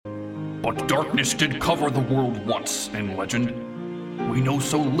But darkness did cover the world once in legend. We know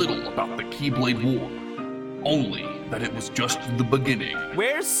so little about the Keyblade War, only that it was just the beginning.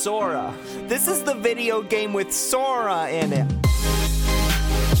 Where's Sora? This is the video game with Sora in it.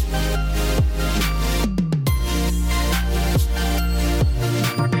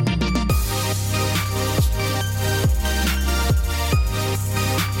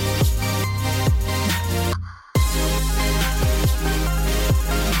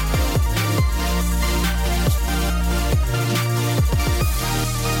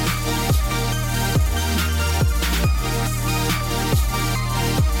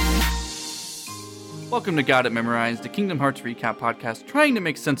 Welcome to Got It Memorized, a Kingdom Hearts recap podcast trying to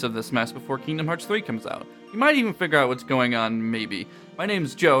make sense of this mess before Kingdom Hearts 3 comes out. You might even figure out what's going on, maybe. My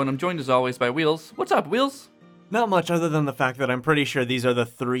name's Joe, and I'm joined as always by Wheels. What's up, Wheels? Not much other than the fact that I'm pretty sure these are the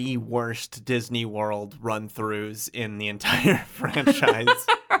 3 worst Disney World run-throughs in the entire franchise.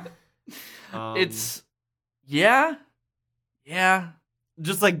 Yeah.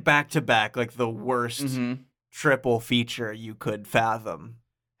 Just like back-to-back, like the worst triple feature you could fathom.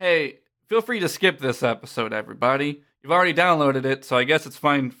 Hey, feel free to skip this episode, everybody. You've already downloaded it, so I guess it's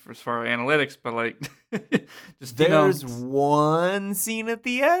fine as far as analytics, but like, just, There's one scene at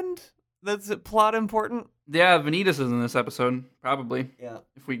the end that's plot important. Yeah, Vanitas is in this episode, probably. Yeah.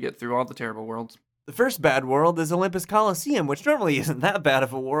 If we get through all the terrible worlds. The first bad world is Olympus Coliseum, which normally isn't that bad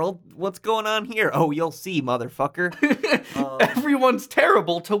of a world. What's going on here? Oh, you'll see, motherfucker. Everyone's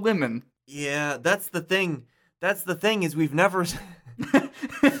terrible to women. Yeah, that's the thing. That's the thing is we've never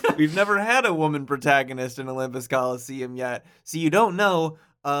had a woman protagonist in Olympus Coliseum yet. So you don't know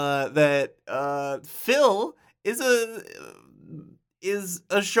that Phil is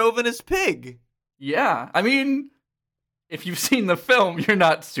a chauvinist pig. Yeah, I mean, if you've seen the film, you're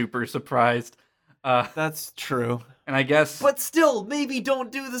not super surprised. That's true. And I guess... But still, maybe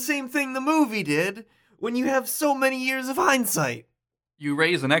don't do the same thing the movie did when you have so many years of hindsight. You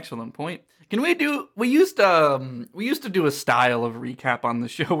raise an excellent point. Can we do... We used to do a style of recap on the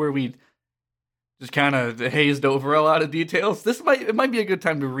show where we just kind of hazed over a lot of details. It might be a good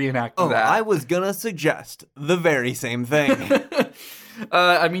time to reenact that. I was gonna suggest the very same thing.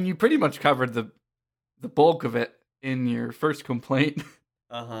 I mean, you pretty much covered the bulk of it in your first complaint.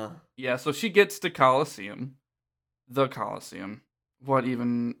 Uh-huh. Yeah, so she gets to Coliseum. The Coliseum. What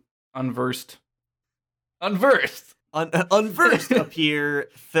even? Unversed up here.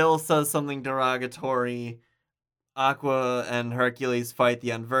 Phil says something derogatory. Aqua and Hercules fight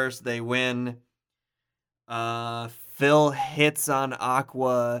the Unversed. They win. Phil hits on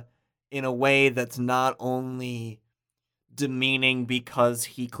Aqua in a way that's not only demeaning because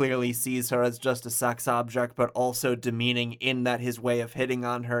he clearly sees her as just a sex object, but also demeaning in that his way of hitting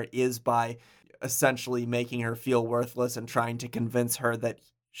on her is by essentially making her feel worthless and trying to convince her that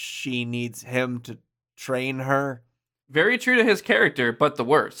she needs him to train her. Very true to his character, but the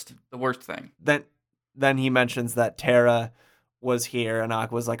worst thing. Then he mentions that Terra was here, and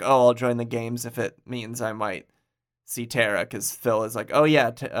Aqua's like, oh, I'll join the games if it means I might see Terra, because Phil is like, oh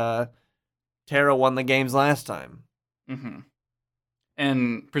yeah, Terra won the games last time. Mm-hmm.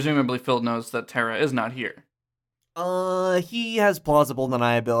 And presumably Phil knows that Terra is not here. He has plausible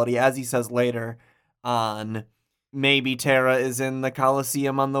deniability, as he says later on. Maybe Terra is in the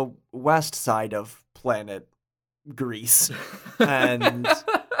Colosseum on the west side of planet Greece, and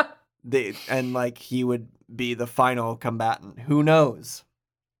he would be the final combatant. Who knows?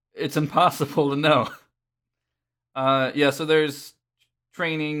 It's impossible to know. So there's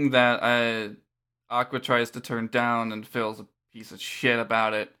training that Aqua tries to turn down, and Phil's a piece of shit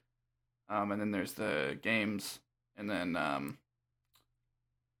about it. And then there's the games, and then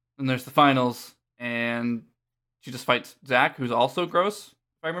there's the finals, and she just fights Zack, who's also gross,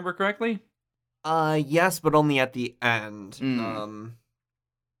 if I remember correctly. Yes, but only at the end.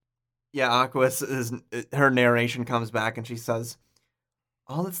 Aqua her narration comes back, and she says,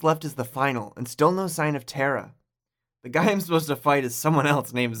 all that's left is the final, and still no sign of Terra. The guy I'm supposed to fight is someone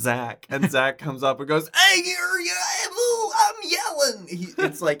else named Zack. And Zack comes up and goes, hey, I'm yelling.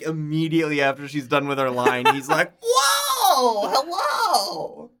 It's like immediately after she's done with her line, he's like, whoa,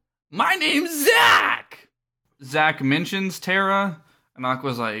 hello. My name's Zack. Zack mentions Terra, and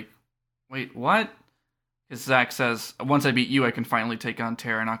Aqua's like, wait, what? Because Zack says, once I beat you, I can finally take on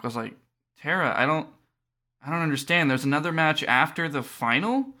Terra. And Aqua's like, Terra, I don't understand. There's another match after the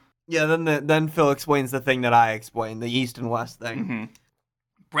final? Yeah, then Phil explains the thing that I explained, the East and West thing. Mm-hmm.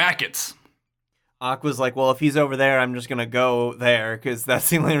 Brackets. Aqua's like, well, if he's over there, I'm just going to go there, because that's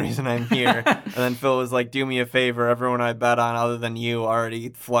the only reason I'm here. And then Phil was like, do me a favor, everyone I bet on other than you already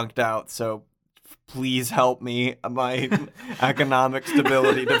flunked out, so please help me. My economic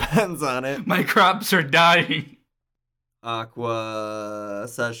stability depends on it. My crops are dying. Aqua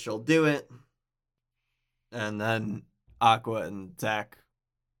says she'll do it. And then Aqua and Zack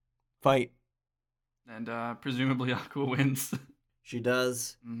fight. And presumably Aqua wins. She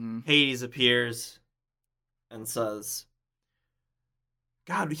does. Mm-hmm. Hades appears and says,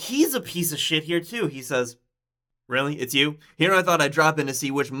 God, he's a piece of shit here too. He says, really? It's you? Here I thought I'd drop in to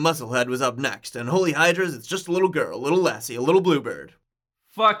see which musclehead was up next. And Holy Hydras, it's just a little girl, a little lassie, a little bluebird.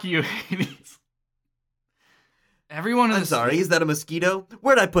 Fuck you, Hades. Everyone I'm sorry, is that a mosquito?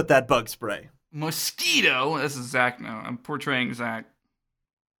 Where'd I put that bug spray? Mosquito? This is Zack now. I'm portraying Zack.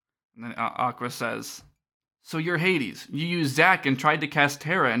 And then Aqua says, so you're Hades. You used Zack and tried to cast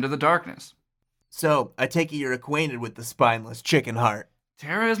Terra into the darkness. So, I take it you're acquainted with the spineless chicken heart.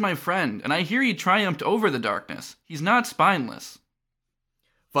 Terra is my friend, and I hear he triumphed over the darkness. He's not spineless.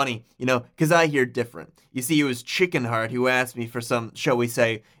 Funny, because I hear different. You see, it was Chickenheart who asked me for some, shall we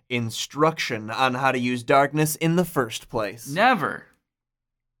say, instruction on how to use darkness in the first place. Never.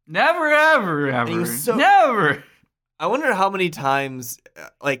 Never, ever, ever. So, never. I wonder how many times,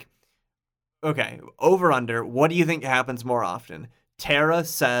 okay, over under, what do you think happens more often? Terra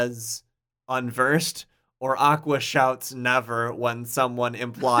says unversed, or Aqua shouts never when someone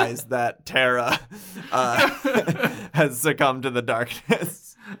implies that Terra has succumbed to the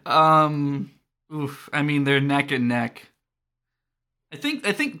darkness? I mean, they're neck and neck. I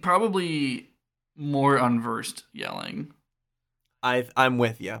think probably more unversed yelling. I'm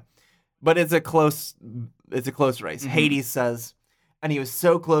with you, but it's a close race. Mm-hmm. Hades says, and he was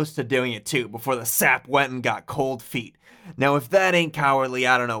so close to doing it too before the sap went and got cold feet. Now, if that ain't cowardly,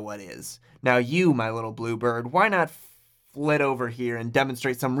 I don't know what is. Now, you, my little bluebird, why not flit over here and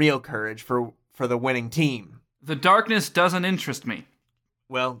demonstrate some real courage for the winning team? The darkness doesn't interest me.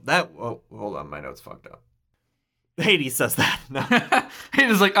 Well, hold on, my note's fucked up. Hades says that. No.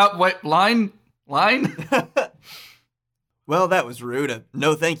 Hades like, wait, line? Well, that was rude.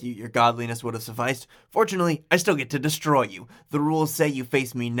 No thank you, your godliness would have sufficed. Fortunately, I still get to destroy you. The rules say you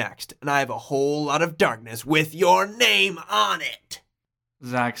face me next, and I have a whole lot of darkness with your name on it.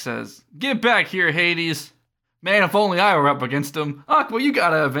 Zack says, get back here, Hades. Man, if only I were up against him. Aqua, you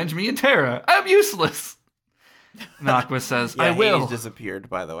gotta avenge me and Terra. I'm useless. And Aqua says, yeah, I will. Hades disappeared,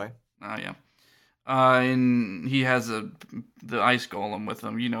 by the way. Oh, yeah. And he has the ice golem with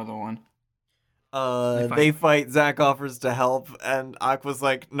him. You know the one. They fight. Zack offers to help, and Aqua's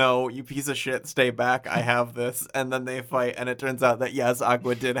like, no, you piece of shit, stay back, I have this. And then they fight, and it turns out that, yes,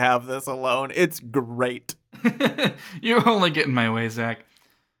 Aqua did have this alone. It's great. You're only getting my way, Zack.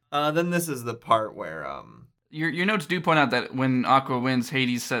 Then this is the part where, Your notes do point out that when Aqua wins,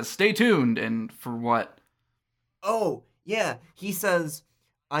 Hades says, stay tuned, and for what? Oh, yeah, he says,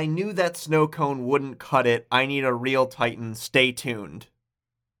 I knew that snow cone wouldn't cut it, I need a real Titan, stay tuned.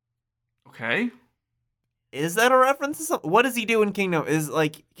 Okay. Is that a reference to something? What does he do in Kingdom?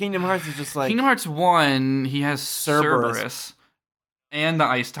 Kingdom Hearts is just like... Kingdom Hearts 1, he has Cerberus and the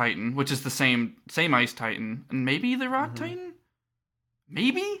Ice Titan, which is the same Ice Titan. And maybe the Rock Titan?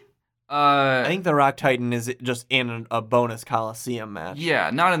 Maybe? I think the Rock Titan is just in a bonus Coliseum match. Yeah,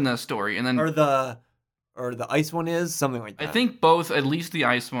 not in the story. And then Or the Ice one is? Something like that. I think both, at least the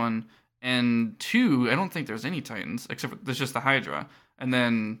Ice one, and 2, I don't think there's any Titans, except for there's just the Hydra. And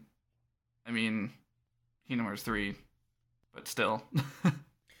then, I mean... Kingdom Hearts 3, but still.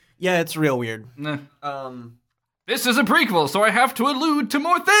 Yeah, it's real weird. Nah. This is a prequel, so I have to allude to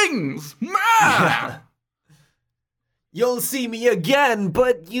more things. You'll see me again,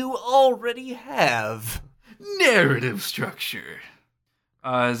 but you already have. Narrative structure.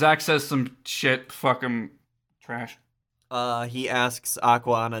 Zack says some shit. Fuck him. Trash. He asks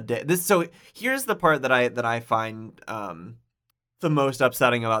Aqua on a date. So here's the part that I find the most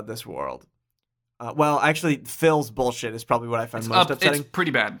upsetting about this world. Well, actually, Phil's bullshit is probably what I find most upsetting. It's pretty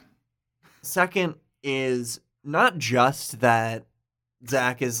bad. Second is not just that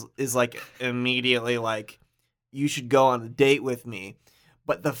Zack is like immediately like, you should go on a date with me,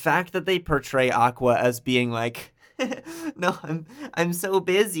 but the fact that they portray Aqua as being like, no, I'm so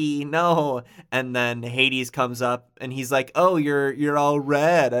busy, no. And then Hades comes up and he's like, oh, you're all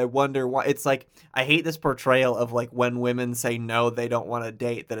red. I wonder why. It's like, I hate this portrayal of like when women say no, they don't want to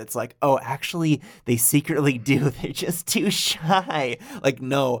date, that it's like, oh, actually they secretly do. They're just too shy. Like,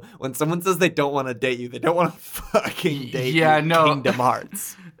 no, when someone says they don't want to date you, they don't want to fucking date you. Kingdom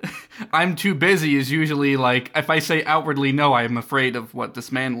Hearts. I'm too busy is usually like, if I say outwardly no, I'm afraid of what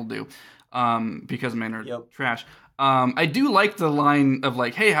this man will do. Because men are trash. I do like the line of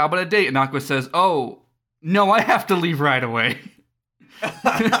like, hey, how about a date? And Aqua says, oh, no, I have to leave right away.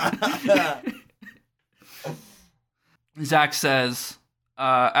 Zack says,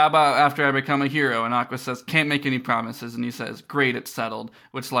 about after I become a hero, and Aqua says, can't make any promises, and he says, great, it's settled,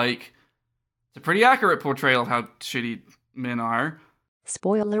 which, like, it's a pretty accurate portrayal of how shitty men are.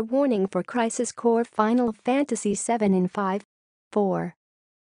 Spoiler warning for Crisis Core Final Fantasy VII in 5, 4,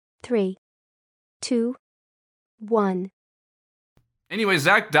 3, 2, 1. Anyway,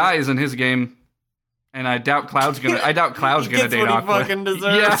 Zack dies in his game, and I doubt Cloud's gonna date what he Aqua. fucking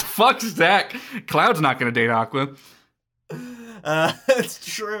deserves. Yeah, fuck Zack. Cloud's not gonna date Aqua.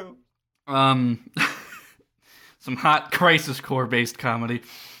 It's true. Some hot Crisis Core based comedy.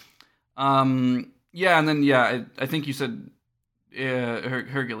 Yeah, and then I think you said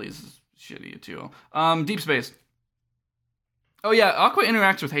Hercules is shitty too. Deep Space. Oh yeah, Aqua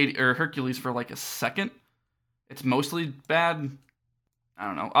interacts with Hercules for like a second. It's mostly bad. I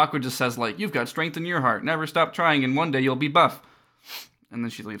don't know. Aqua just says like, "You've got strength in your heart. Never stop trying, and one day you'll be buff." And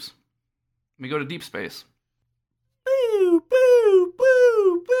then she leaves. We go to Deep Space. Boo, boo,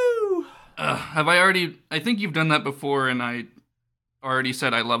 boo, boo. Have I already? I think you've done that before, and I already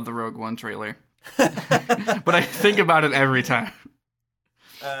said I love the Rogue One trailer. But I think about it every time.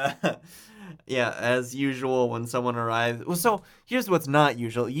 Yeah, as usual, when someone arrives... Well, so, here's what's not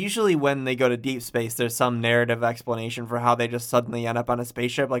usual. Usually when they go to deep space, there's some narrative explanation for how they just suddenly end up on a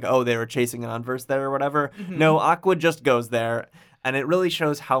spaceship. Like, oh, they were chasing an Unverse there or whatever. Mm-hmm. No, Aqua just goes there. And it really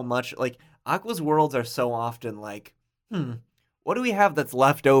shows how much... Like, Aqua's worlds are so often like, what do we have that's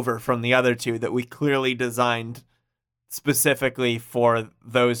left over from the other two that we clearly designed specifically for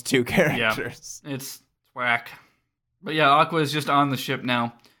those two characters? Yeah, it's whack. But yeah, Aqua is just on the ship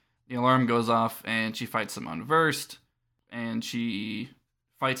now. The alarm goes off, and she fights some Unversed. And she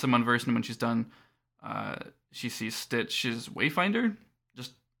fights some Unversed, and when she's done, she sees Stitch's Wayfinder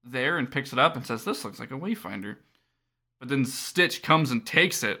just there and picks it up and says, "This looks like a Wayfinder." But then Stitch comes and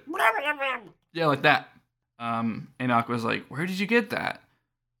takes it. Yeah, like that. And Aqua's like, "Where did you get that?"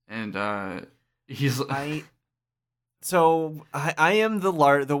 And he's like... I am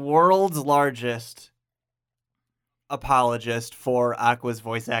the world's largest apologist for Aqua's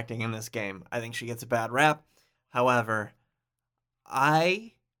voice acting in this game. I think she gets a bad rap. However,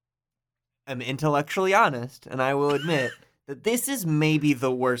 I am intellectually honest, and I will admit that this is maybe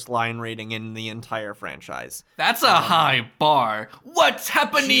the worst line reading in the entire franchise. That's a high bar. What's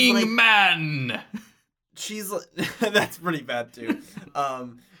happening, man? She's like, that's pretty bad too.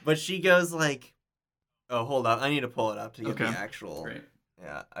 But she goes like, oh, hold on, I need to pull it up to get the actual. Great.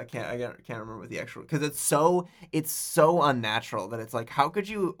 Yeah, I can't remember what the actual, because it's so unnatural that it's like, how could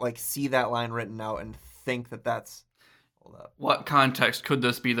you like see that line written out and think that that's... Hold up. What context could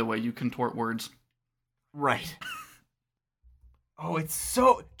this be the way you contort words? Right. Oh, it's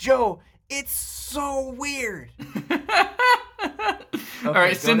so... Joe, it's so weird. All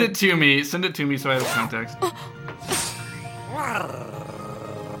right, send it to me. Send it to me so I have context.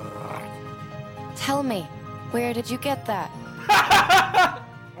 Tell me, where did you get that?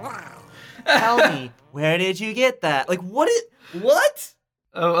 Tell me, where did you get that? Like, what?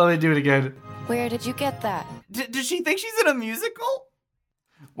 Oh, let me do it again. Where did you get that? Does she think she's in a musical?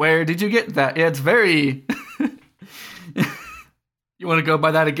 Where did you get that? Yeah, it's very... You want to go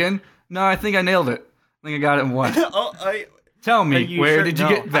by that again? No, I think I nailed it. I think I got it in one. Tell me, where did you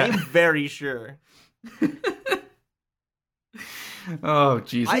get that? I'm very sure. Oh,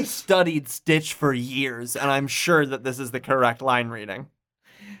 Jesus. I studied Stitch for years, and I'm sure that this is the correct line reading.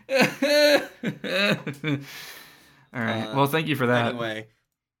 All right. Well, thank you for that. Anyway,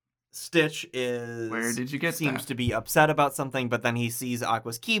 Stitch Where did you get seems that? to be upset about something, but then he sees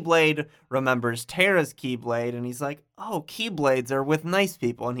Aqua's Keyblade, remembers Terra's Keyblade, and he's like, oh, Keyblades are with nice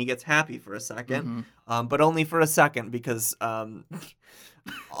people, and he gets happy for a second, but only for a second, because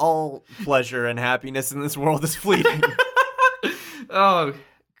all pleasure and happiness in this world is fleeting. Oh,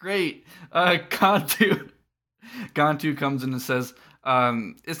 great. Gantu comes in and says,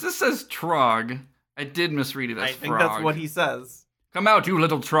 this says Trog. I did misread it as I think frog. that's what he says. Come out, you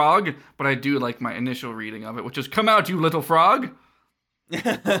little Trog. But I do like my initial reading of it, which is, come out, you little frog.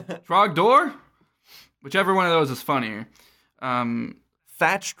 Trog door? Whichever one of those is funnier.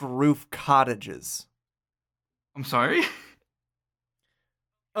 Thatched roof cottages. I'm sorry?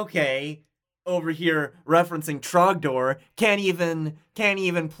 Okay, over here referencing Trogdor, can't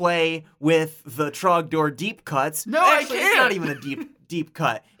even play with the Trogdor deep cuts. No, I Actually, can't. It's not even a deep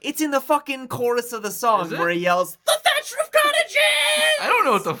cut. It's in the fucking chorus of the song Is it? where he yells, "The thatched roof cottages!" I don't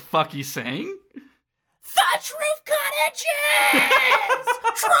know what the fuck he's saying. Thatched roof cottages!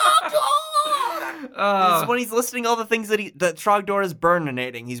 Trogdor! This is when he's listing all the things that Trogdor is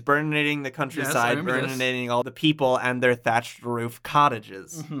burninating. He's burninating the countryside, remember this. burninating all the people and their thatched roof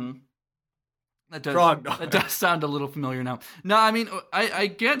cottages. Mm-hmm. That does, Frog daughter. that does sound a little familiar now. No, I mean, I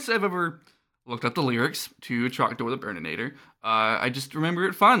guess I've ever looked up the lyrics to Trogdor the Burninator. I just remember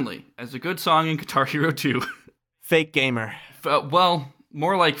it fondly as a good song in Guitar Hero 2. Fake gamer. Well,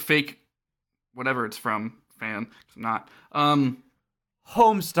 more like fake, whatever it's from, fan. It's not.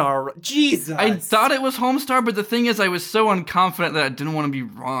 Homestar. Jesus. I thought it was Homestar, but the thing is, I was so unconfident that I didn't want to be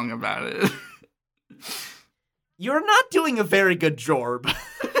wrong about it. You're not doing a very good job.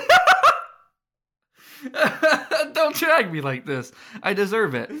 Don't drag me like this. I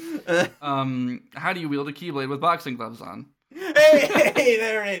deserve it. How do you wield a Keyblade with boxing gloves on? Hey,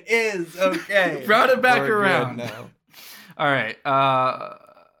 there it is. Okay. Brought it back We're good around. now. All right.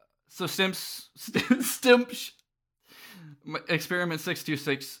 So Experiment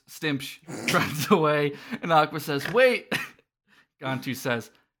 626 Stimpsh runs away, and Aqua says, "Wait." Gantu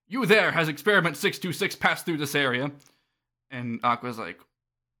says, "You there, has Experiment 626 passed through this area?" And Aqua's like,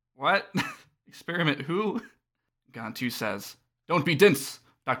 "What? Experiment who?" Gantu says, "Don't be dense.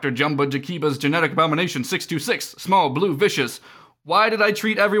 Dr. Jumba Jakiba's genetic abomination 626, small, blue, vicious. Why did I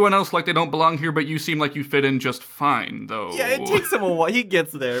treat everyone else like they don't belong here, but you seem like you fit in just fine, though?" Yeah, it takes him a while. He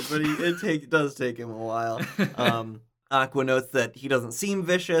gets there, but it does take him a while. Aqua notes that he doesn't seem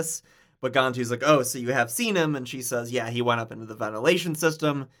vicious, but Gantu's like, "Oh, so you have seen him?" And she says, "Yeah, he went up into the ventilation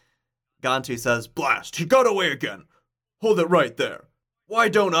system." Gantu says, "Blast, he got away again. Hold it right there. Why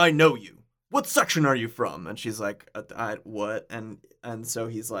don't I know you? What section are you from?" And she's like, "What?" And so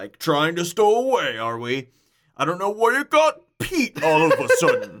he's like, "Trying to stow away, are we? I don't know why you got Pete all of a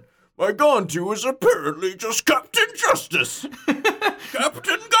sudden. My Gantu is apparently just Captain Justice.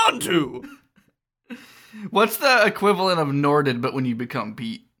 Captain Gantu." What's the equivalent of Norded, but when you become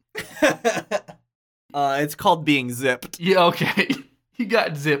Pete? It's called being zipped. Yeah, okay. He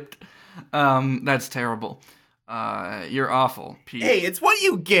got zipped. That's terrible. You're awful, Pete. Hey, it's what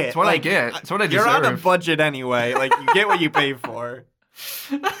you get. It's what I get. It's what I deserve. You're on a budget anyway. Like, you get what you pay for.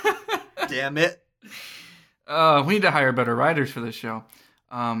 Damn it. We need to hire better writers for this show.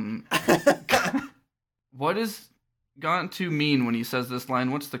 What does Gantu mean when he says this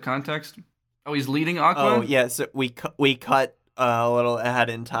line? What's the context? Oh, he's leading Aqua? Oh, yeah, so we cut a little ahead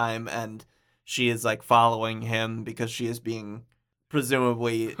in time, and she is, like, following him because she is being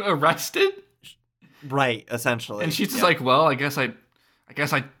presumably... Arrested? Right, essentially. And she's just like, well, I guess I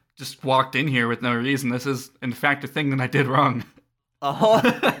just walked in here with no reason. This is, in fact, a thing that I did wrong.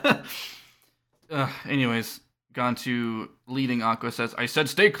 Uh-huh. Anyways, Gantu leading Aqua says, "I said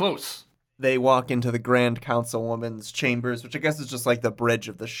stay close." They walk into the Grand Councilwoman's chambers, which I guess is just like the bridge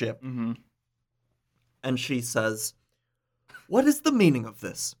of the ship. Mm-hmm. And she says, "What is the meaning of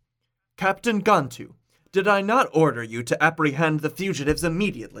this? Captain Gantu, did I not order you to apprehend the fugitives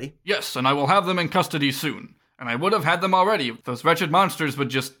immediately?" "Yes, and I will have them in custody soon. And I would have had them already if those wretched monsters would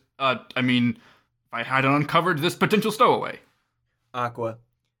just, if I hadn't uncovered this potential stowaway." Aqua,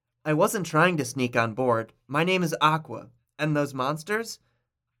 "I wasn't trying to sneak on board. My name is Aqua. And those monsters?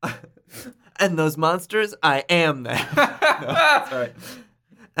 And those monsters, I am them." No, sorry.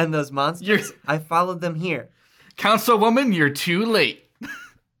 "And those monsters, I followed them here." "Councilwoman, you're too late."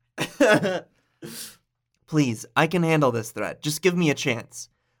 "Please, I can handle this threat. Just give me a chance.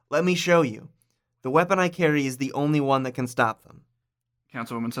 Let me show you. The weapon I carry is the only one that can stop them."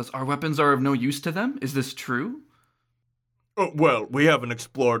 Councilwoman says, "Our weapons are of no use to them? Is this true?" Well, we haven't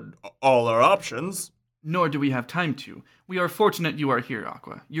explored all our options." "Nor do we have time to. We are fortunate you are here,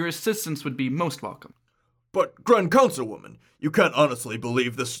 Aqua. Your assistance would be most welcome." "But, Grand Councilwoman, you can't honestly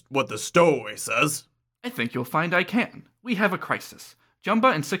believe what the stowaway says." "I think you'll find I can. We have a crisis.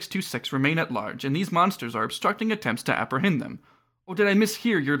 Jumba and 626 remain at large, and these monsters are obstructing attempts to apprehend them. Or did I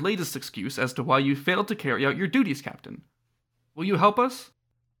mishear your latest excuse as to why you failed to carry out your duties, Captain? Will you help us?"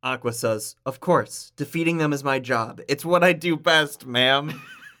 Aqua says, "Of course. Defeating them is my job. It's what I do best, ma'am."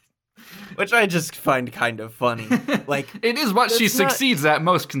 Which I just find kind of funny. Like, it is what she that's not- succeeds at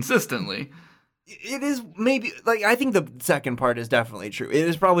most consistently. It is maybe, like, I think the second part is definitely true. It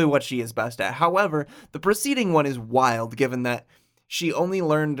is probably what she is best at. However, the preceding one is wild, given that she only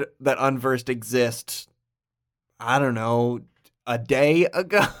learned that Unversed exists, I don't know, a day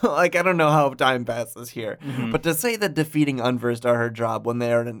ago. Like, I don't know how time passes here. Mhm. But to say that defeating Unversed are her job when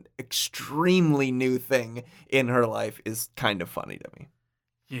they are an extremely new thing in her life is kind of funny to me.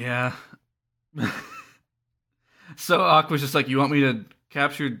 Yeah. So Aqua's just like, "You want me to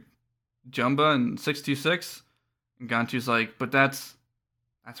capture Jumba and 626? And Gantu's like, "But that's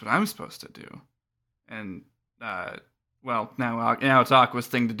what I'm supposed to do." And, well, now it's Aqua's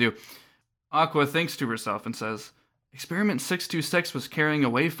thing to do. Aqua thinks to herself and says, "Experiment 626 was carrying a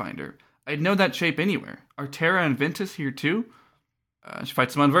Wayfinder. I'd know that shape anywhere. Are Terra and Ventus here too?" She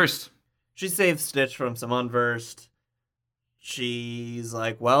fights them Unversed. She saves Stitch from some unversed. She's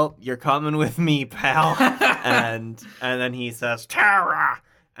like, well, you're coming with me, pal. and then he says, Terra!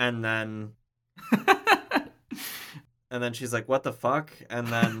 And then she's like, what the fuck? And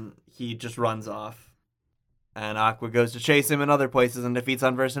then he just runs off. And Aqua goes to chase him in other places and defeats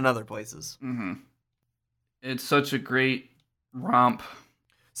Unverse in other places. Mm-hmm. It's such a great romp.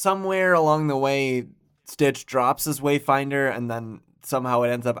 Somewhere along the way, Stitch drops his Wayfinder, and then somehow it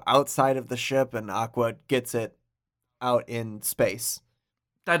ends up outside of the ship, and Aqua gets it out in space.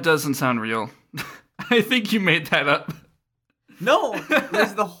 That doesn't sound real. I think you made that up. No,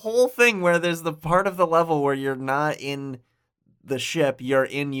 there's the whole thing where there's the part of the level where you're not in the ship, you're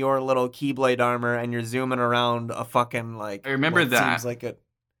in your little Keyblade armor, and you're zooming around a fucking, like... I remember what that. Seems like a...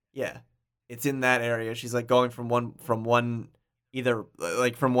 Yeah. It's in that area. She's, like, going from one... Either,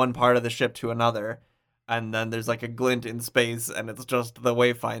 like, from one part of the ship to another, and then there's, like, a glint in space, and it's just the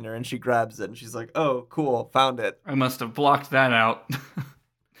Wayfinder, and she grabs it, and she's like, oh, cool, found it. I must have blocked that out.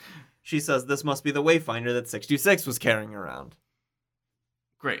 She says this must be the Wayfinder that 626 was carrying around.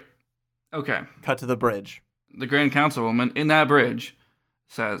 Great. Okay. Cut to the bridge. The Grand Councilwoman in that bridge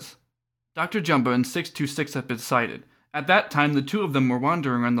says, Dr. Jumbo and 626 have been sighted. At that time, the two of them were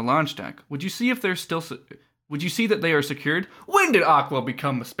wandering on the launch deck. Would you see if they're still... Would you see that they are secured? When did Aqua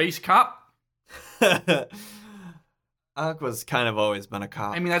become a space cop? Aqua's kind of always been a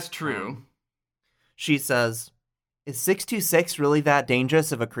cop. I mean, that's true. She says, is 626 really that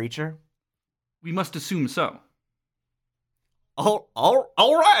dangerous of a creature? We must assume so. All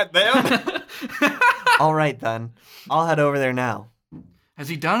right, then. All right, then. I'll head over there now. Has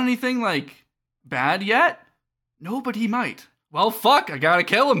he done anything, like, bad yet? No, but he might. Well, fuck, I gotta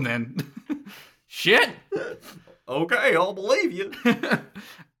kill him then. Shit! Okay, I'll believe you.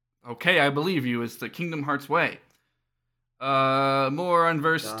 Okay, I believe you is the Kingdom Hearts way. More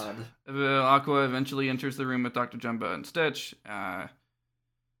unversed. Aqua eventually enters the room with Dr. Jumba and Stitch.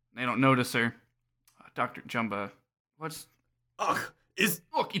 They don't notice her. Dr. Jumba, what's... Ugh,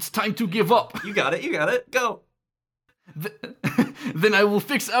 Look, it's time to give up. You got it. Go. Then I will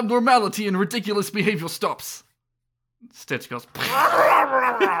fix abnormality and ridiculous behavior stops. Stitch goes...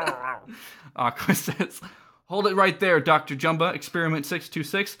 Aqua says, hold it right there, Dr. Jumba, Experiment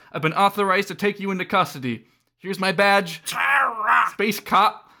 626. I've been authorized to take you into custody. Here's my badge. Space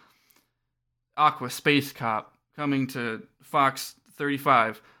Cop. Aqua, Space Cop, coming to Fox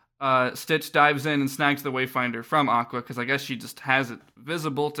 35. Stitch dives in and snags the Wayfinder from Aqua, because I guess she just has it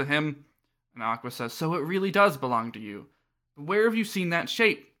visible to him. And Aqua says, so it really does belong to you. But where have you seen that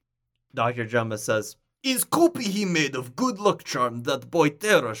shape? Dr. Jumba says, is copy he made of good luck charm that boy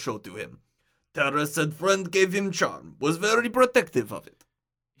Terra showed to him. Terra said friend gave him charm, was very protective of it.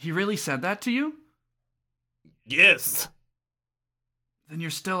 He really said that to you? Yes. Then you're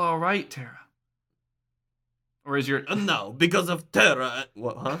still alright, Terra. Or is your... And now, because of Terra...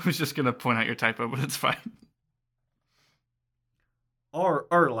 What, huh? I was just gonna point out your typo, but it's fine. Or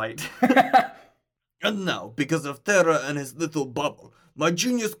light. And now, because of Terra and his little bubble, my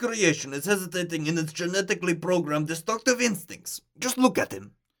genius creation is hesitating in its genetically programmed destructive instincts. Just look at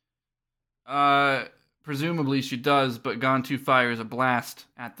him. Presumably she does, but Gantu fires a blast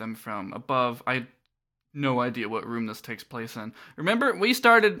at them from above. I had no idea what room this takes place in. Remember, we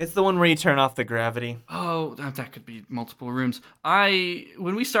started... It's the one where you turn off the gravity. Oh, that could be multiple rooms.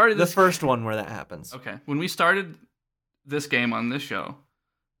 When we started this... The first one where that happens. Okay, when we started this game on this show,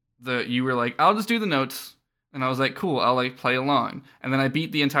 you were like, I'll just do the notes. And I was like, cool, I'll like play along. And then I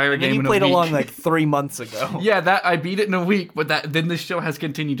beat the entire game in a week. And you played along like 3 months ago. Yeah, I beat it in a week, but then this show has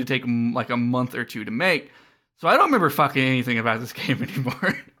continued to take like a month or two to make. So I don't remember fucking anything about this game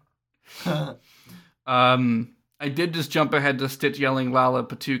anymore. I did just jump ahead to Stitch yelling Lala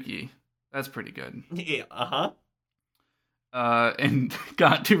Patuki. That's pretty good. Yeah, uh-huh. And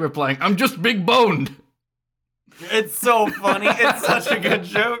got to replying, I'm just big boned. It's so funny. It's such a good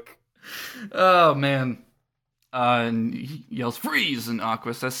joke. Oh, man. And he yells, freeze, and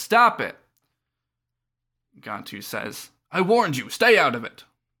Aqua says, stop it. Gantu says, I warned you, stay out of it.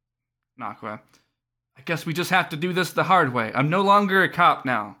 And Aqua, I guess we just have to do this the hard way. I'm no longer a cop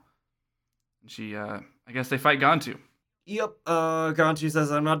now. And she, I guess they fight Gantu. Yep, Gantu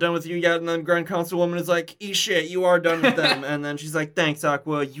says, I'm not done with you yet, and then Grand Councilwoman is like, shit, you are done with them. And then she's like, thanks,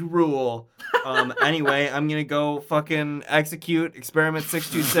 Aqua, you rule. Anyway, I'm gonna go fucking execute Experiment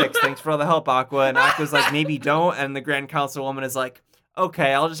 626. Thanks for all the help, Aqua. And Aqua's like, maybe don't. And the Grand Councilwoman is like,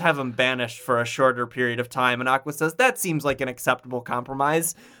 okay, I'll just have him banished for a shorter period of time. And Aqua says, that seems like an acceptable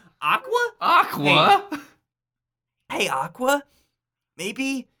compromise. Aqua? Hey, Aqua,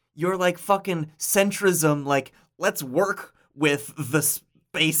 maybe you're like fucking centrism, like, let's work with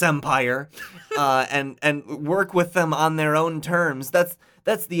space empire, and work with them on their own terms.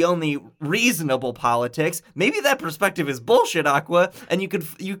 That's the only reasonable politics. Maybe that perspective is bullshit, Aqua, and you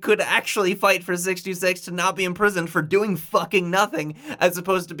could actually fight for 626 to not be imprisoned for doing fucking nothing, as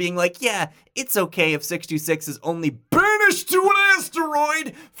opposed to being like, yeah, it's okay if 626 is only banished to an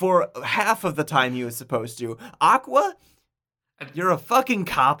asteroid for half of the time he was supposed to. Aqua, you're a fucking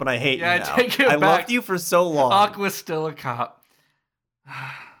cop, and I hate you now. I take it I back. loved you for so long. Aqua's still a cop.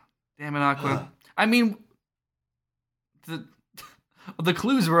 Damn it, Aqua. I mean, the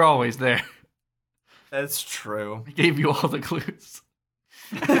clues were always there. That's true. I gave you all the clues.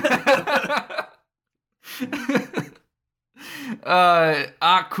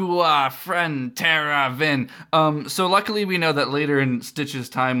 Aqua, friend, Terra, Vin. So luckily we know that later in Stitch's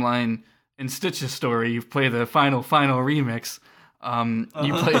timeline, in Stitch's story, you play the final remix.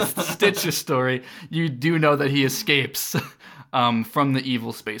 You play Stitch's story. You do know that he escapes from the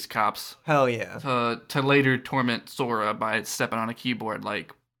evil space cops. Hell yeah. To later torment Sora by stepping on a keyboard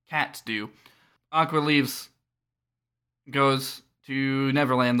like cats do. Aqua leaves, goes to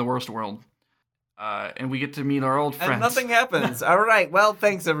Neverland, the worst world. And we get to meet our old friends. And nothing happens. All right. Well,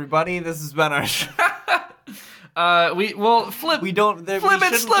 thanks everybody. This has been our show. Flib. We don't. Flib we and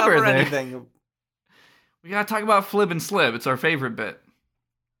shouldn't Slibber cover there. anything. We gotta talk about Flib and Slib. It's our favorite bit.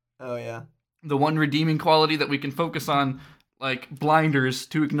 Oh yeah. The one redeeming quality that we can focus on, like blinders,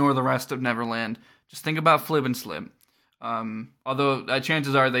 to ignore the rest of Neverland. Just think about Flib and Slib. Although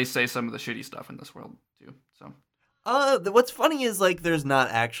chances are they say some of the shitty stuff in this world too. So. What's funny is like there's not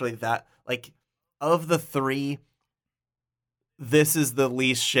actually that like of the three. This is the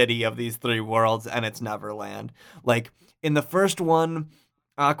least shitty of these three worlds, and it's Neverland. Like in the first one,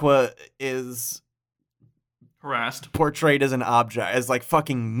 Aqua is Harassed. portrayed as an object, as like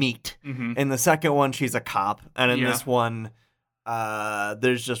fucking meat. Mm-hmm. In the second one, she's a cop, and in Yeah. this one,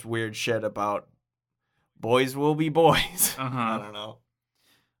 there's just weird shit about boys will be boys. Uh-huh. I don't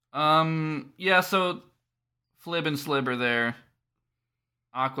know. Yeah, so Flib and Slib are there.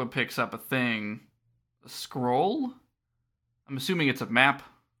 Aqua picks up a thing. A scroll? I'm assuming it's a map.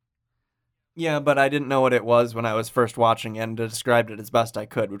 Yeah, but I didn't know what it was when I was first watching it, and described it as best I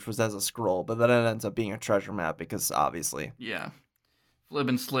could, which was as a scroll. But then it ends up being a treasure map because obviously. Yeah. Flib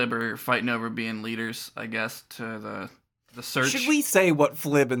and Slib are fighting over being leaders, I guess, to the search. Should we say what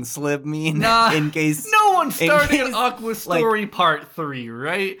Flib and Slib mean? Nah, in case no one started case, Aqua Story Part 3,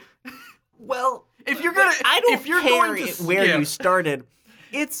 right? Well, If you're gonna, I don't if you're care going to where skip, you started.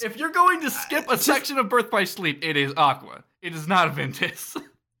 It's if you're going to skip a section of Birth by Sleep, it is Aqua. It is not Ventus.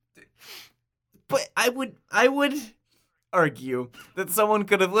 But I would argue that someone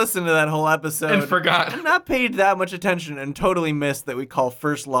could have listened to that whole episode And forgot. and not paid that much attention and totally missed that we call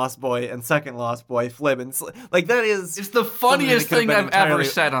first Lost Boy and second Lost Boy Flib and like that is. It's the something funniest that could thing have I've been ever entirely-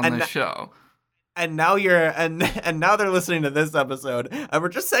 said on and this show. And now and now they're listening to this episode, and we're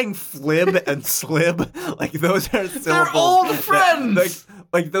just saying Flib and Slib like those are syllables. They're old that- friends.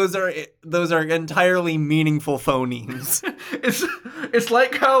 Like those are entirely meaningful phonemes. It's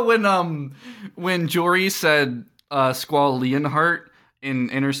like how when Jory said Squall Leonhart in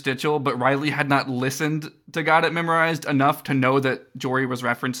Interstitial, but Riley had not listened to Got It Memorized enough to know that Jory was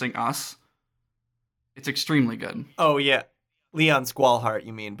referencing us. It's extremely good. Oh yeah, Leon Squallheart,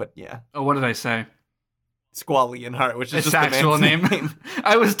 you mean? But yeah, Oh, what did I say? Squall Leonhart, which is Its just the actual man's name.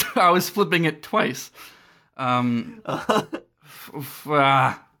 I was flipping it twice.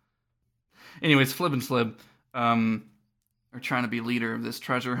 Anyways, Flib and Slib are trying to be leader of this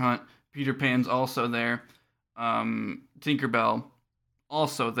treasure hunt. Peter Pan's also there. Tinkerbell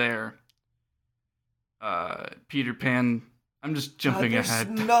also there. Peter Pan. I'm just jumping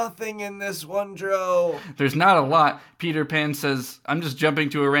ahead. There's nothing in this one, Joe. There's not a lot. Peter Pan says, I'm just jumping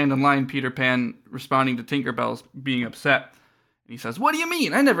to a random line. Peter Pan responding to Tinkerbell's being upset. And he says, what do you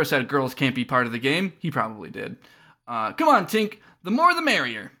mean? I never said girls can't be part of the game. He probably did. Come on, Tink. The more the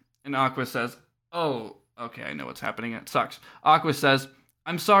merrier. And Aqua says, oh, okay, I know what's happening. It sucks. Aqua says,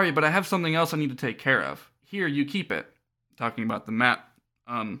 I'm sorry, but I have something else I need to take care of. Here, you keep it. Talking about the map.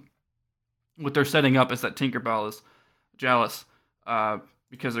 What they're setting up is that Tinkerbell is jealous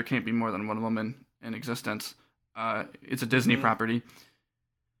because there can't be more than one woman in existence. It's a Disney property.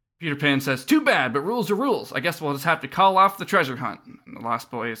 Peter Pan says, too bad, but rules are rules. I guess we'll just have to call off the treasure hunt. And the Lost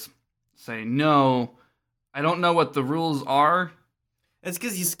Boys say, no, I don't know what the rules are. It's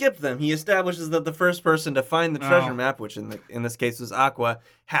because you skip them. He establishes that the first person to find the treasure map, which in this case was Aqua,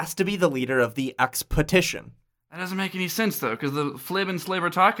 has to be the leader of the expedition. That doesn't make any sense, though, because the Flib and Slib are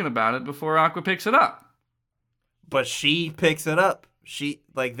talking about it before Aqua picks it up. But she picks it up.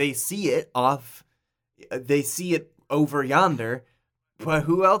 They see it over yonder, But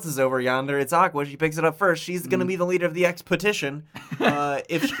who else is over yonder? It's Aqua. She picks it up first. She's going to be the leader of the expedition.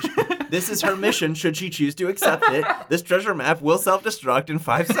 This is her mission, should she choose to accept it. This treasure map will self-destruct in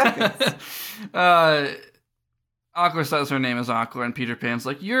 5 seconds. Aqua says her name is Aqua, and Peter Pan's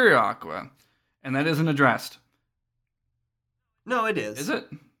like, "You're Aqua," and that isn't addressed. No, it is. Is it?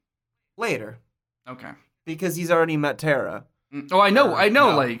 Later. Okay. Because he's already met Terra. Oh, I know.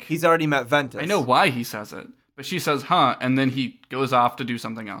 No, Like he's already met Ventus. I know why he says it, but she says, "Huh," and then he goes off to do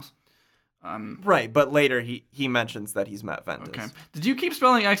something else. Right, but later he mentions that he's met Ventus. Okay. Did you keep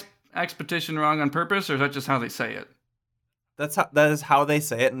spelling expedition wrong on purpose, or is that just how they say it? That is how they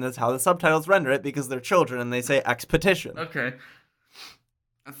say it, and that's how the subtitles render it, because they're children and they say expedition. Okay.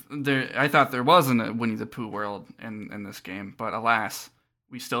 I thought there wasn't a Winnie the Pooh world in this game, but alas,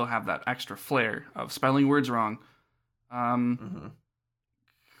 we still have that extra flair of spelling words wrong. So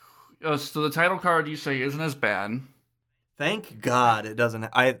the title card you say isn't as bad. Thank God it doesn't.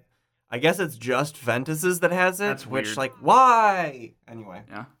 I guess it's just Ventus's that has it. That's weird. Which, like, why? Anyway.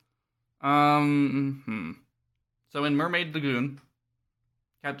 Yeah. So in Mermaid Lagoon,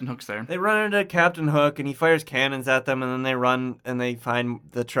 Captain Hook's there. They run into Captain Hook, and he fires cannons at them, and then they run and they find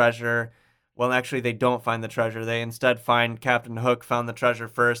the treasure. Well, actually, they don't find the treasure. They instead find Captain Hook found the treasure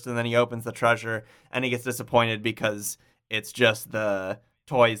first, and then he opens the treasure, and he gets disappointed because it's just the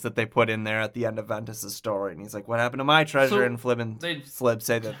toys that they put in there at the end of Ventus's story. And he's like, "What happened to my treasure?" So and Flib and Flib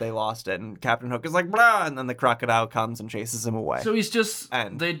say that they lost it, and Captain Hook is like, "Blah!" And then the crocodile comes and chases him away. So he's just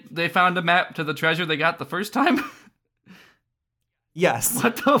And- they found a map to the treasure they got the first time. Yes.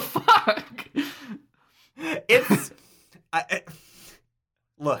 What the fuck? It's...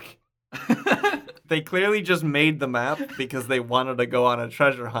 Look. They clearly just made the map because they wanted to go on a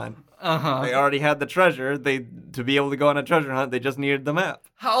treasure hunt. Uh-huh. They already had the treasure. To be able to go on a treasure hunt, they just needed the map.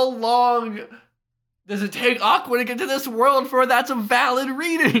 How long does it take Aqua to get to this world for that's a valid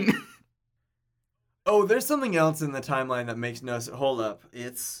reading? Oh, there's something else in the timeline that makes no sense. Hold up.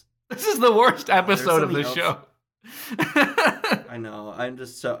 This is the worst episode of the something show. I know. I'm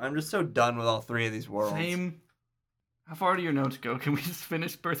just so done with all 3 of these worlds. Same. How far do your notes go? Can we just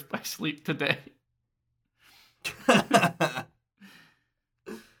finish Birth by Sleep today?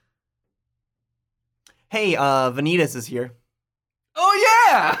 Hey, Vanitas is here.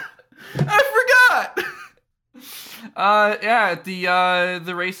 Oh yeah! I forgot! At the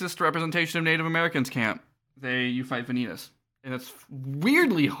racist representation of Native Americans camp, you fight Vanitas. And it's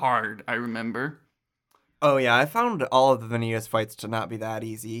weirdly hard, I remember. Oh yeah, I found all of the Vanitas fights to not be that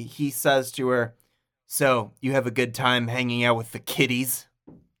easy. He says to her, "So, you have a good time hanging out with the kiddies?"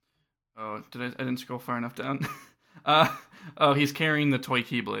 Oh, I didn't scroll far enough down. He's carrying the toy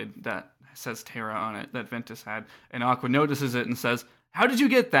Keyblade that says Terra on it that Ventus had, and Aqua notices it and says, "How did you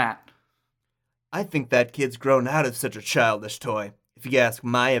get that?" "I think that kid's grown out of such a childish toy. If you ask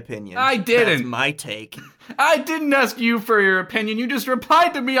my opinion, I didn't. That's my take." I didn't ask you for your opinion. You just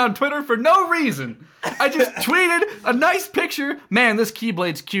replied to me on Twitter for no reason. I just tweeted a nice picture. "Man, this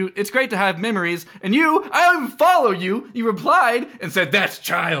Keyblade's cute. It's great to have memories." And I don't even follow you. You replied and said, "That's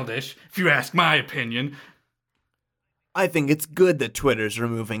childish, if you ask my opinion." "I think it's good that Twitter's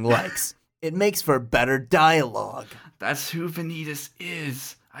removing likes. It makes for better dialogue." That's who Vanitas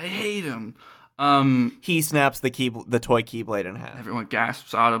is. I hate him. He snaps the toy Keyblade in half. Everyone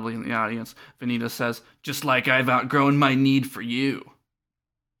gasps audibly in the audience. Vanitas says, "Just like I've outgrown my need for you."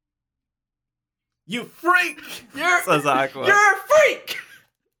 "You freak!" says Aqua. You're a freak!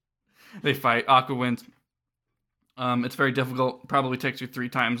 They fight. Aqua wins. It's very difficult. Probably takes her 3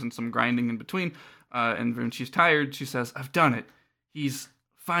 times and some grinding in between. And when she's tired, she says, "I've done it. He's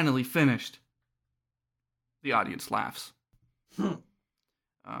finally finished." The audience laughs.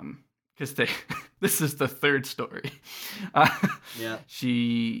 Because this is the 3rd story. Yeah.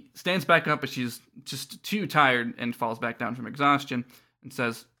 She stands back up, but she's just too tired and falls back down from exhaustion and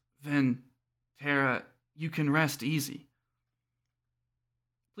says, "Then, Terra, you can rest easy."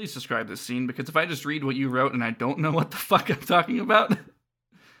 Please describe this scene, because if I just read what you wrote and I don't know what the fuck I'm talking about...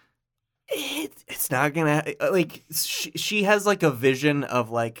 It's not gonna, like, she has, like, a vision of,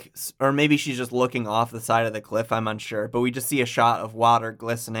 like, or maybe she's just looking off the side of the cliff, I'm unsure, but we just see a shot of water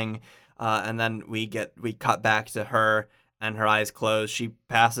glistening, and then we cut back to her, and her eyes closed. She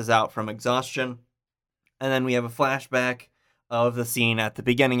passes out from exhaustion, and then we have a flashback of the scene at the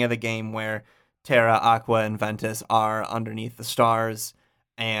beginning of the game where Terra, Aqua, and Ventus are underneath the stars,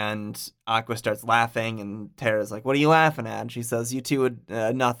 and Aqua starts laughing, and Terra's like, "What are you laughing at?" And she says, "You two would,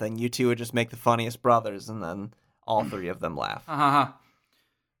 nothing. You two would just make the funniest brothers." And then all 3 of them laugh. And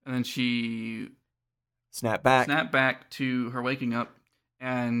then she Snap back to her waking up,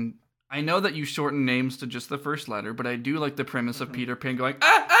 and I know that you shorten names to just the first letter, but I do like the premise of Peter Pan going,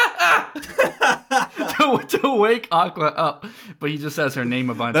 to wake Aqua up. But he just says her name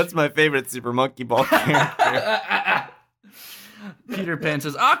a bunch. That's my favorite Super Monkey Ball character. Peter Pan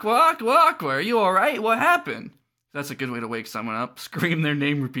says, Aqua, Aqua, Aqua, are you alright? What happened? That's a good way to wake someone up. Scream their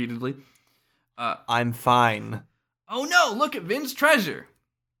name repeatedly. I'm fine. Oh no, look at Vin's treasure.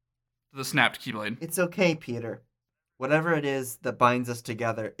 The snapped Keyblade. It's okay, Peter. Whatever it is that binds us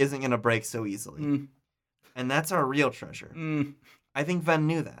together isn't going to break so easily. And that's our real treasure. I think Ven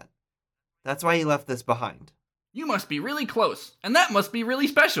knew that. That's why he left this behind. You must be really close, and that must be really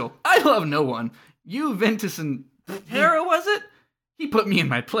special. I love no one. You, Ventus, and Terra, was it? He put me in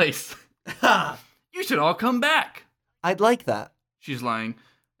my place. You should all come back. I'd like that. She's lying,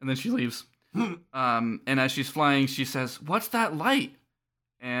 and then she leaves. And as she's flying, she says, "What's that light?"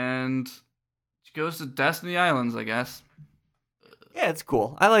 And she goes to Destiny Islands, I guess. Yeah, it's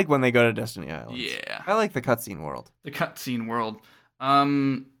cool. I like when they go to Destiny Islands. Yeah. I like the cutscene world. The cutscene world.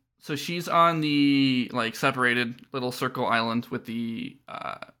 So she's on the separated little circle island with the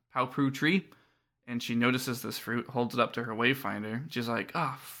Paupru tree, and she notices this fruit, holds it up to her wayfinder. She's like,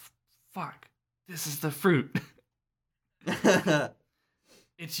 "Oh, fuck, this is the fruit.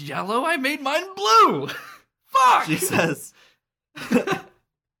 It's yellow. I made mine blue. Fuck."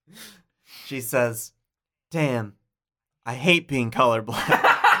 She says, "Damn, I hate being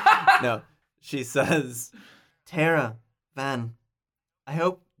colorblind." No, she says, "Terra, Ven, I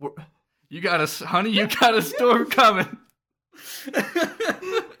hope you got a storm coming.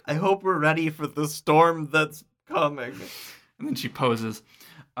 I hope we're ready for the storm that's coming." And then she poses.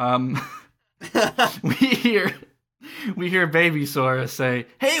 We hear Baby Sora say,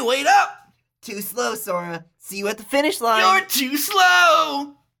 "Hey, wait up! Too slow, Sora. See you at the finish line." You're too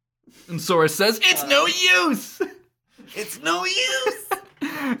slow." And Sora says, "It's no use." It's no use.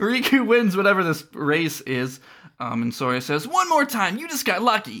 Riku wins whatever this race is. And Sora says, "One more time, you just got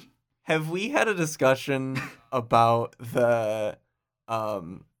lucky." Have we had a discussion about the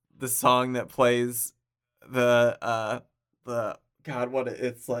song that plays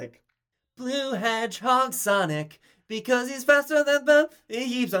it's like Blue Hedgehog Sonic, because he's faster than he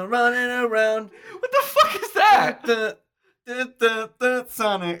keeps on running around. What the fuck is that? The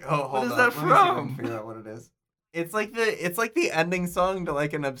Sonic. Oh, hold on. What is that Let me see if I can from? figure out what it is. It's like the ending song to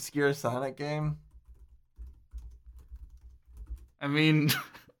like an obscure Sonic game. I mean,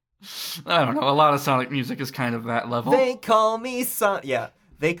 I don't know. A lot of Sonic music is kind of that level. They Call Me Sonic. Yeah.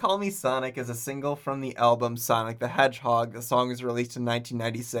 They Call Me Sonic is a single from the album Sonic the Hedgehog. The song was released in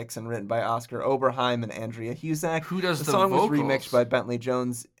 1996 and written by Oscar Oberheim and Andrea Husak. Who does the the song vocals? was remixed by Bentley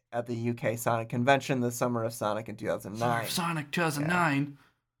Jones at the UK Sonic Convention the summer of Sonic in 2009. Sonic 2009. Yeah.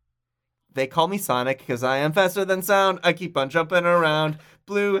 They call me Sonic because I am faster than sound. I keep on jumping around.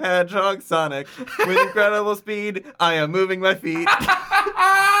 Blue Hedgehog Sonic. With incredible speed, I am moving my feet.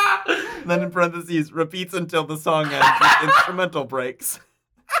 Then in parentheses, repeats until the song ends with instrumental breaks.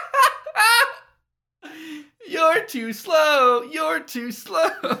 You're too slow. You're too slow.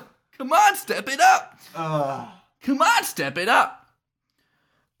 Come on, step it up. Come on, step it up.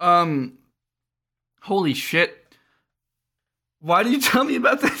 Holy shit. Why did you tell me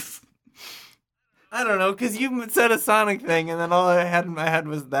about this? I don't know, because you said a Sonic thing, and then all I had in my head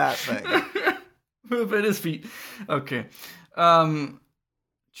was that thing. Move at his feet. Okay.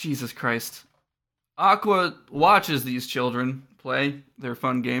 Jesus Christ. Aqua watches these children play their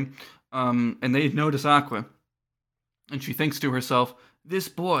fun game, and they notice Aqua. And she thinks to herself, this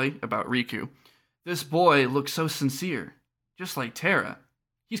boy, about Riku, this boy looks so sincere, just like Terra.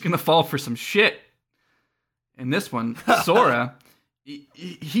 He's gonna fall for some shit. And this one, Sora,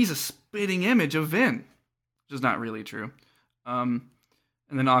 he's a spitting image of Vin, which is not really true. And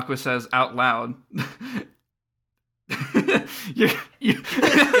then Aqua says out loud,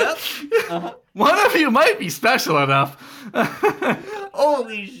 one of you might be special enough.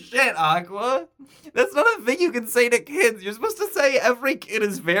 Holy shit, Aqua. That's not a thing you can say to kids. You're supposed to say every kid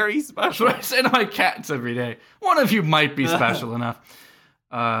is very That's special. what I say to my cats every day. One of you might be special enough.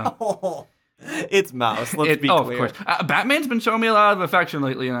 It's Mouse, let's be clear. Of course. Batman's been showing me a lot of affection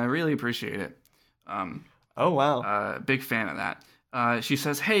lately, and I really appreciate it. Oh, wow. Big fan of that. She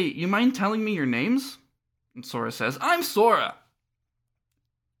says, hey, you mind telling me your names? And Sora says, I'm Sora.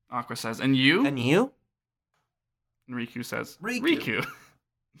 Aqua says, and you? And you? And Riku says, Riku.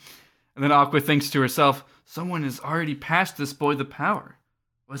 And then Aqua thinks to herself, someone has already passed this boy the power.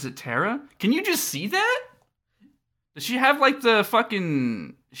 Was it Terra? Can you just see that? Does she have like the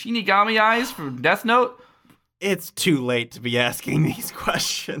fucking Shinigami eyes from Death Note? It's too late to be asking these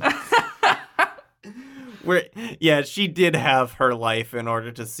questions. Yeah, she did have her life in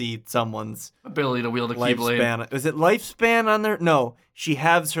order to see someone's Ability to wield a Keyblade. lifespan. Is it lifespan on their? No, she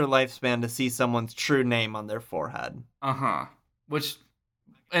halves her lifespan to see someone's true name on their forehead. Which,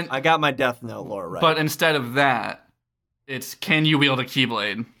 and I got my Death Note lore right. but instead of that, it's can you wield a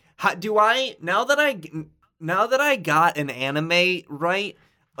Keyblade? How, do I now that I got an anime right?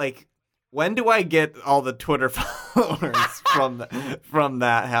 Like, when do I get all the Twitter followers from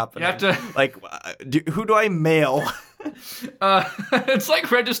that happening? You have to like, who do I mail? it's like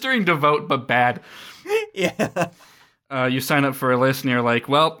registering to vote, but bad. Yeah. You sign up for a list and you're like,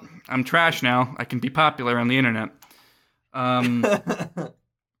 well, I'm trash now. I can be popular on the internet.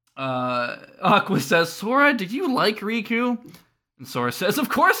 Aqua says, Sora, did you like Riku? And Sora says, of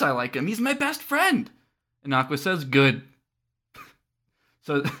course I like him. He's my best friend. And Aqua says, good.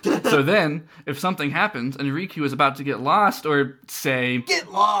 So then, if something happens and Riku is about to get lost, or say...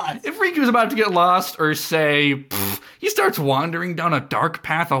 Get lost! If Riku is about to get lost, or say, he starts wandering down a dark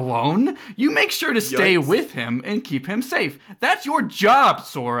path alone, you make sure to stay with him and keep him safe. That's your job,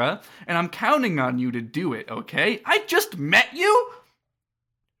 Sora, and I'm counting on you to do it, okay? I just met you?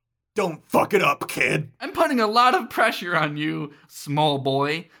 Don't fuck it up, kid! I'm putting a lot of pressure on you, small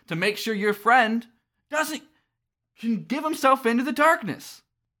boy, to make sure your friend can give himself into the darkness.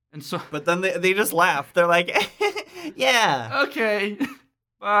 And so... But then they just laugh. They're like, yeah. Okay,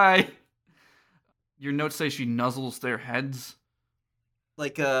 bye. Your notes say she nuzzles their heads.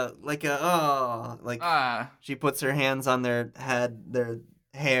 She puts her hands on their head, their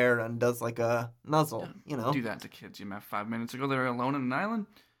hair, and does like a nuzzle, you know? Do that to kids you met 5 minutes ago that are alone on an island.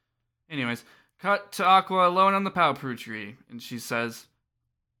 Anyways, cut to Aqua alone on the Paopu tree, and she says,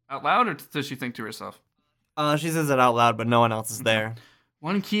 out loud, or does she think to herself? She says it out loud, but no one else is there.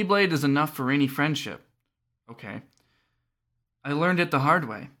 One Keyblade is enough for any friendship. Okay. I learned it the hard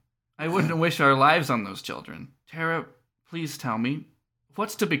way. I wouldn't wish our lives on those children. Terra, please tell me,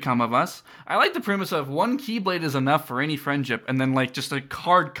 what's to become of us? I like the premise of one Keyblade is enough for any friendship, and then like just a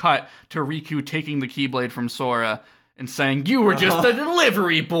hard cut to Riku taking the Keyblade from Sora and saying, you were just a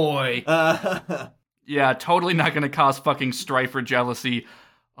delivery boy! Yeah, totally not gonna cause fucking strife or jealousy.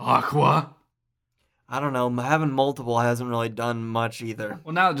 Aqua. I don't know, having multiple hasn't really done much either.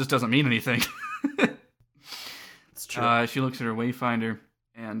 Well, now it just doesn't mean anything. It's true. She looks at her wayfinder,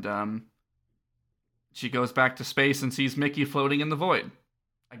 and she goes back to space and sees Mickey floating in the void.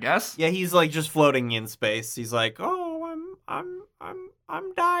 I guess. Yeah, he's like just floating in space. He's like, "Oh, I'm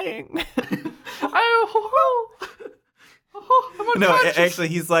dying." I'm no, unconscious. actually,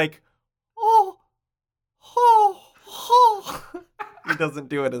 he's like, "Oh." He doesn't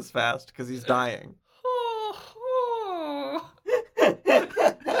do it as fast because he's dying.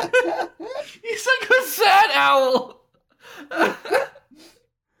 He's like a sad owl.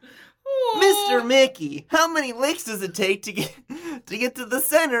 Mr. Mickey, how many licks does it take to get to the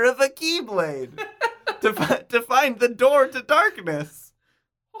center of a Keyblade? to find the door to darkness?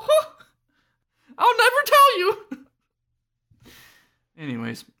 I'll never tell you.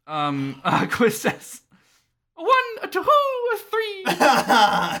 Anyways, Aqua says 1, 2, 3.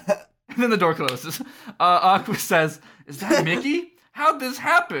 And then the door closes. Aqua says, is that Mickey? How'd this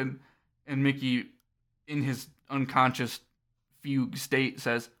happen? And Mickey, in his unconscious fugue state,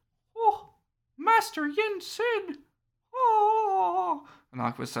 says, oh, Master Yin Sid. Oh. And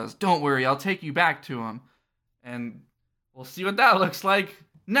Aqua says, don't worry, I'll take you back to him. And we'll see what that looks like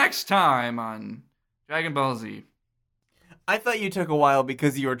next time on Dragon Ball Z. I thought you took a while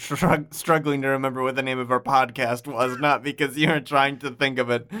because you were struggling to remember what the name of our podcast was, not because you were trying to think of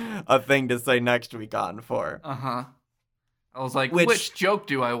a thing to say next week on for. Uh-huh. I was like, which joke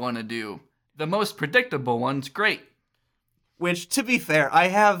do I want to do? The most predictable one's great. Which, to be fair, I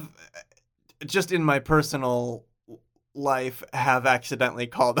have, just in my personal life, have accidentally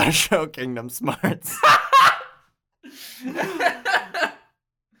called our show Kingdom Smarts.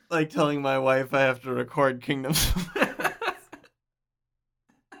 Like telling my wife I have to record Kingdom Smarts.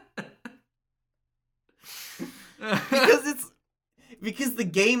 Because the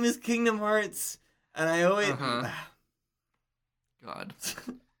game is Kingdom Hearts, and I always... God.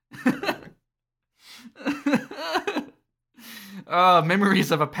 Memories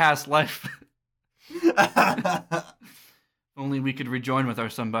of a past life. Only we could rejoin with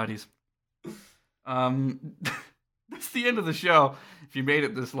our somebodies. That's the end of the show, if you made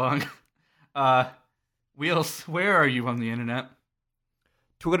it this long. Wheels, where are you on the internet?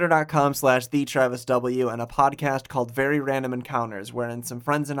 Twitter.com/TheTravisW and a podcast called Very Random Encounters, wherein some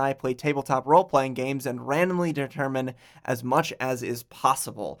friends and I play tabletop role-playing games and randomly determine as much as is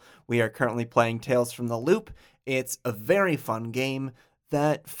possible. We are currently playing Tales from the Loop. It's a very fun game.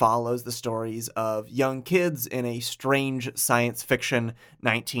 that follows the stories of young kids in a strange science fiction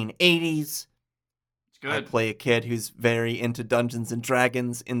 1980s. It's good. I play a kid who's very into Dungeons and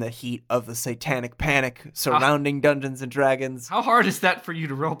Dragons in the heat of the satanic panic surrounding Dungeons and Dragons. How hard is that for you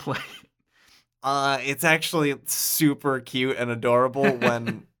to roleplay? It's actually super cute and adorable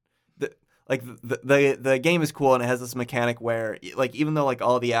when the game is cool, and it has this mechanic where, like, even though like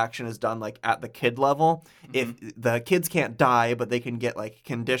all the action is done like at the kid level, if the kids can't die, but they can get like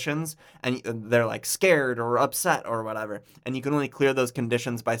conditions, and they're like scared or upset or whatever, and you can only clear those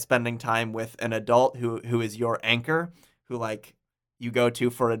conditions by spending time with an adult who is your anchor, who like you go to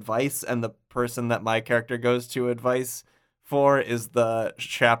for advice, and the person that my character goes to advice for is the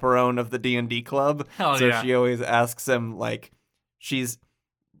chaperone of the D&D club. Hell so yeah. she always asks him, like, she's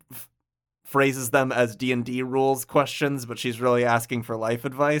phrases them as D&D rules questions, but she's really asking for life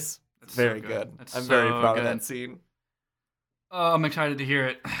advice. That's Very so good. That's I'm very so proud of good. that scene. Oh, I'm excited to hear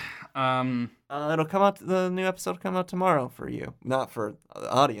it. It'll come out. The new episode will come out tomorrow for you, not for the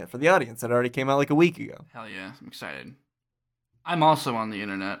audience. For the audience, it already came out like a week ago. Hell yeah, I'm excited. I'm also on the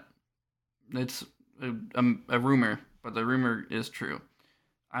internet. It's a rumor, but the rumor is true.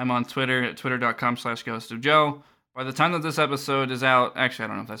 I'm on Twitter at twitter.com/ghostofjoe. By the time that this episode is out, actually, I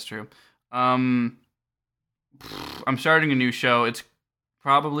don't know if that's true. I'm starting a new show. It's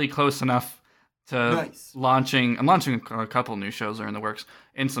probably close enough to launching. I'm launching a couple new shows that are in the works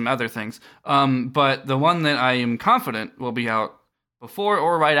and some other things. But the one that I am confident will be out before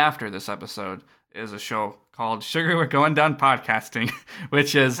or right after this episode is a show called Sugar We're Going Down Podcasting,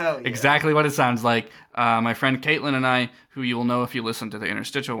 which is exactly what it sounds like. My friend Caitlin and I, who you will know if you listen to the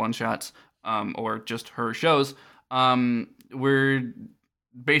Interstitial one-shots or just her shows, we're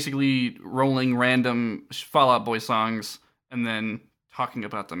basically rolling random Fall Out Boy songs and then talking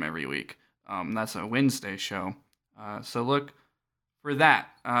about them every week. That's a Wednesday show. So look for that.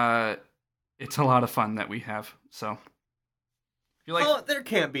 It's a lot of fun that we have. So if you like, There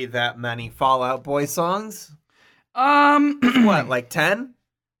can't be that many Fall Out Boy songs. what, like 10?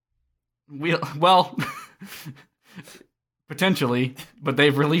 Well, potentially, but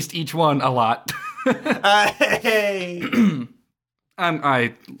they've released each one a lot. Hey.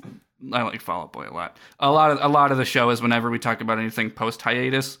 I like Fall Out Boy a lot. A lot of the show is whenever we talk about anything post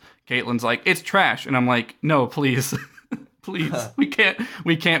hiatus, Caitlin's like, it's trash, and I'm like, no, please, please, we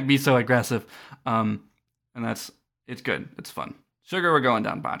can't be so aggressive. And it's good, it's fun. Sugar, we're going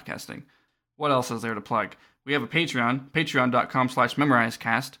down podcasting. What else is there to plug? We have a Patreon,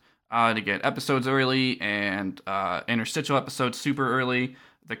 patreon.com/memorizecast, to get episodes early and interstitial episodes super early.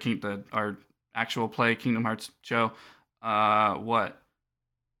 Our actual play Kingdom Hearts show. What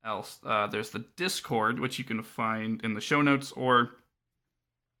else? There's the Discord, which you can find in the show notes or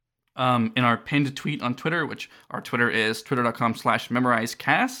in our pinned tweet on Twitter, which our Twitter is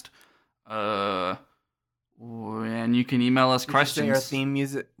twitter.com/memorizecast. And you can email us questions.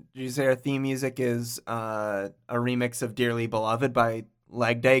 Did you say our theme music is a remix of Dearly Beloved by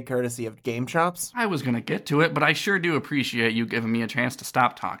Leg Day, courtesy of Game Chops? I was going to get to it, but I sure do appreciate you giving me a chance to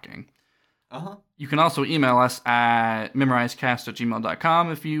stop talking. You can also email us at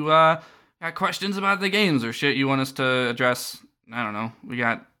memorizecast@gmail.com if you got questions about the games or shit you want us to address. I don't know. We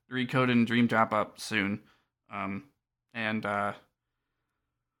got Recode and Dream Drop up soon. I don't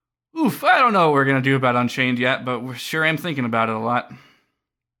know what we're going to do about Unchained yet, but we sure am thinking about it a lot.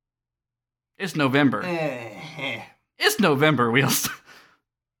 It's November. It's November, Wheels.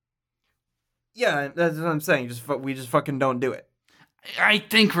 Yeah, that's what I'm saying. We just fucking don't do it. I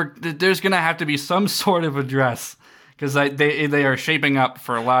think there's going to have to be some sort of address, because they are shaping up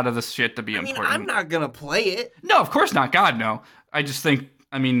for a lot of this shit to be important. I'm not going to play it. No, of course not. God, no. I just think,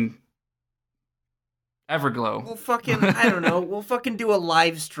 Everglow. We'll fucking, I don't know, we'll fucking do a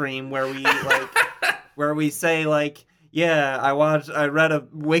live stream where we say, like, yeah, I read a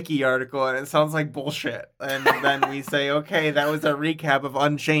wiki article and it sounds like bullshit. And then we say, okay, that was a recap of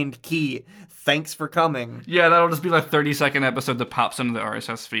Unchained Key. Thanks for coming. Yeah, that'll just be like 30-second episode that pops into the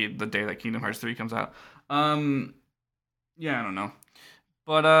RSS feed the day that Kingdom Hearts 3 comes out. Yeah, I don't know.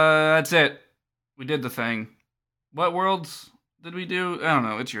 But that's it. We did the thing. What worlds did we do? I don't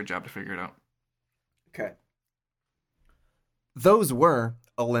know. It's your job to figure it out. Okay. Those were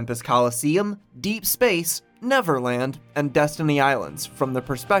Olympus Coliseum, Deep Space, Neverland, and Destiny Islands from the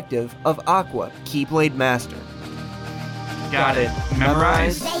perspective of Aqua, Keyblade Master. Got it.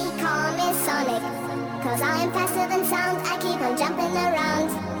 Memorized? They call me Sonic, cause I'm faster than sound, I keep on jumping around.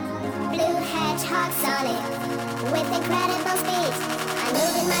 Blue Hedgehog Sonic, with incredible speed, I'm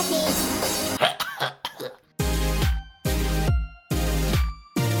moving my feet.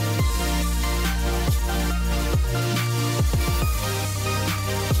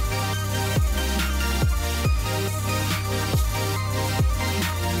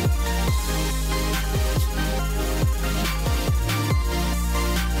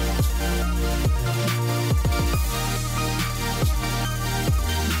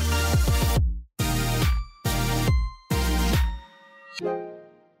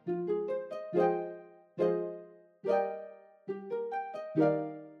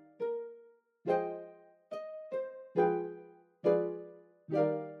 Hi,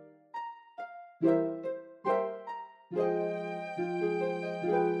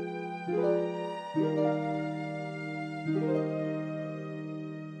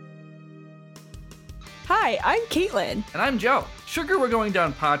 I'm Caitlin. And I'm Joe. Sugar We're Going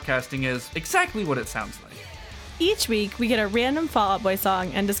Down podcasting is exactly what it sounds like. Each week, we get a random Fall Out Boy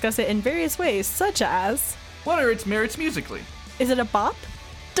song and discuss it in various ways, such as: What are its merits musically? is it a bop?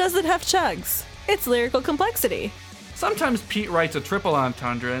 Does it have chugs? Its lyrical complexity. Sometimes Pete writes a triple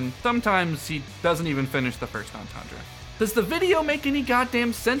entendre, and sometimes he doesn't even finish the first entendre. Does the video make any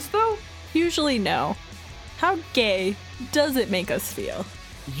goddamn sense, though? Usually no. How gay does it make us feel?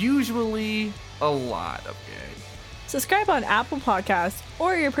 Usually a lot of gay. Subscribe on Apple Podcasts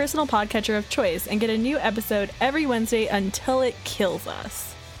or your personal podcatcher of choice and get a new episode every Wednesday until it kills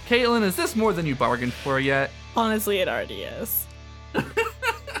us. Caitlin, is this more than you bargained for yet? Honestly, it already is.